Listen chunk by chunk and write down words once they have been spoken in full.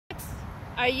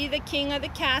Are you the king of the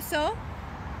castle?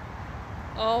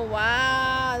 Oh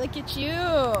wow, look at you.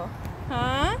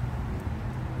 Huh?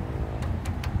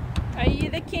 Are you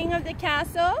the king of the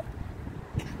castle?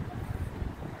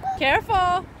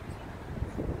 Careful.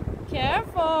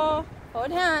 Careful.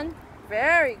 Hold hand.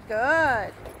 Very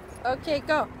good. Okay,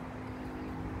 go.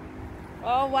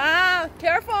 Oh wow,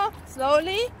 careful.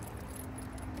 Slowly.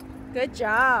 Good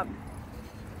job.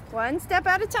 One step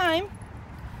at a time.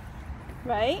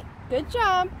 Right? Good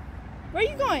job. Where are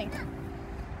you going?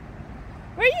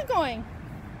 Where are you going?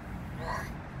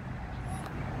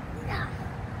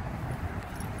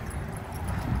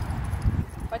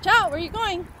 Watch out, where are you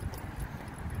going?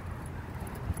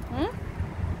 Hmm?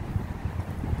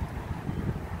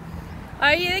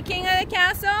 Are you the king of the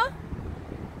castle?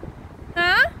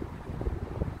 Huh?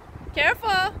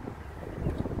 Careful.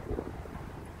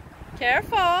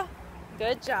 Careful.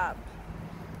 Good job.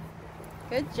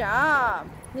 Good job.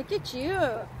 Look at you.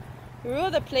 Rule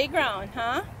the playground,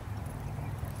 huh?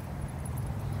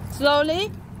 Slowly.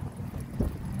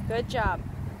 Good job.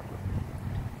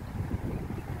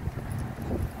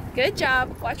 Good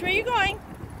job. Watch where you're going.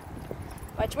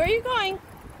 Watch where you're going.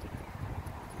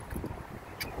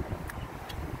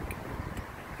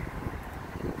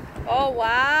 Oh,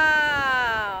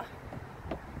 wow.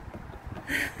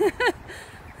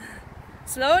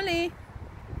 Slowly.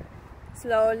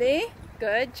 Slowly.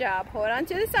 Good job. Hold on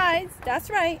to the sides. That's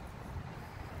right.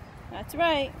 That's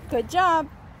right. Good job.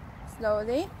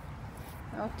 Slowly.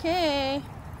 Okay.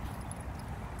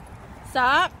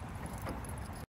 Stop.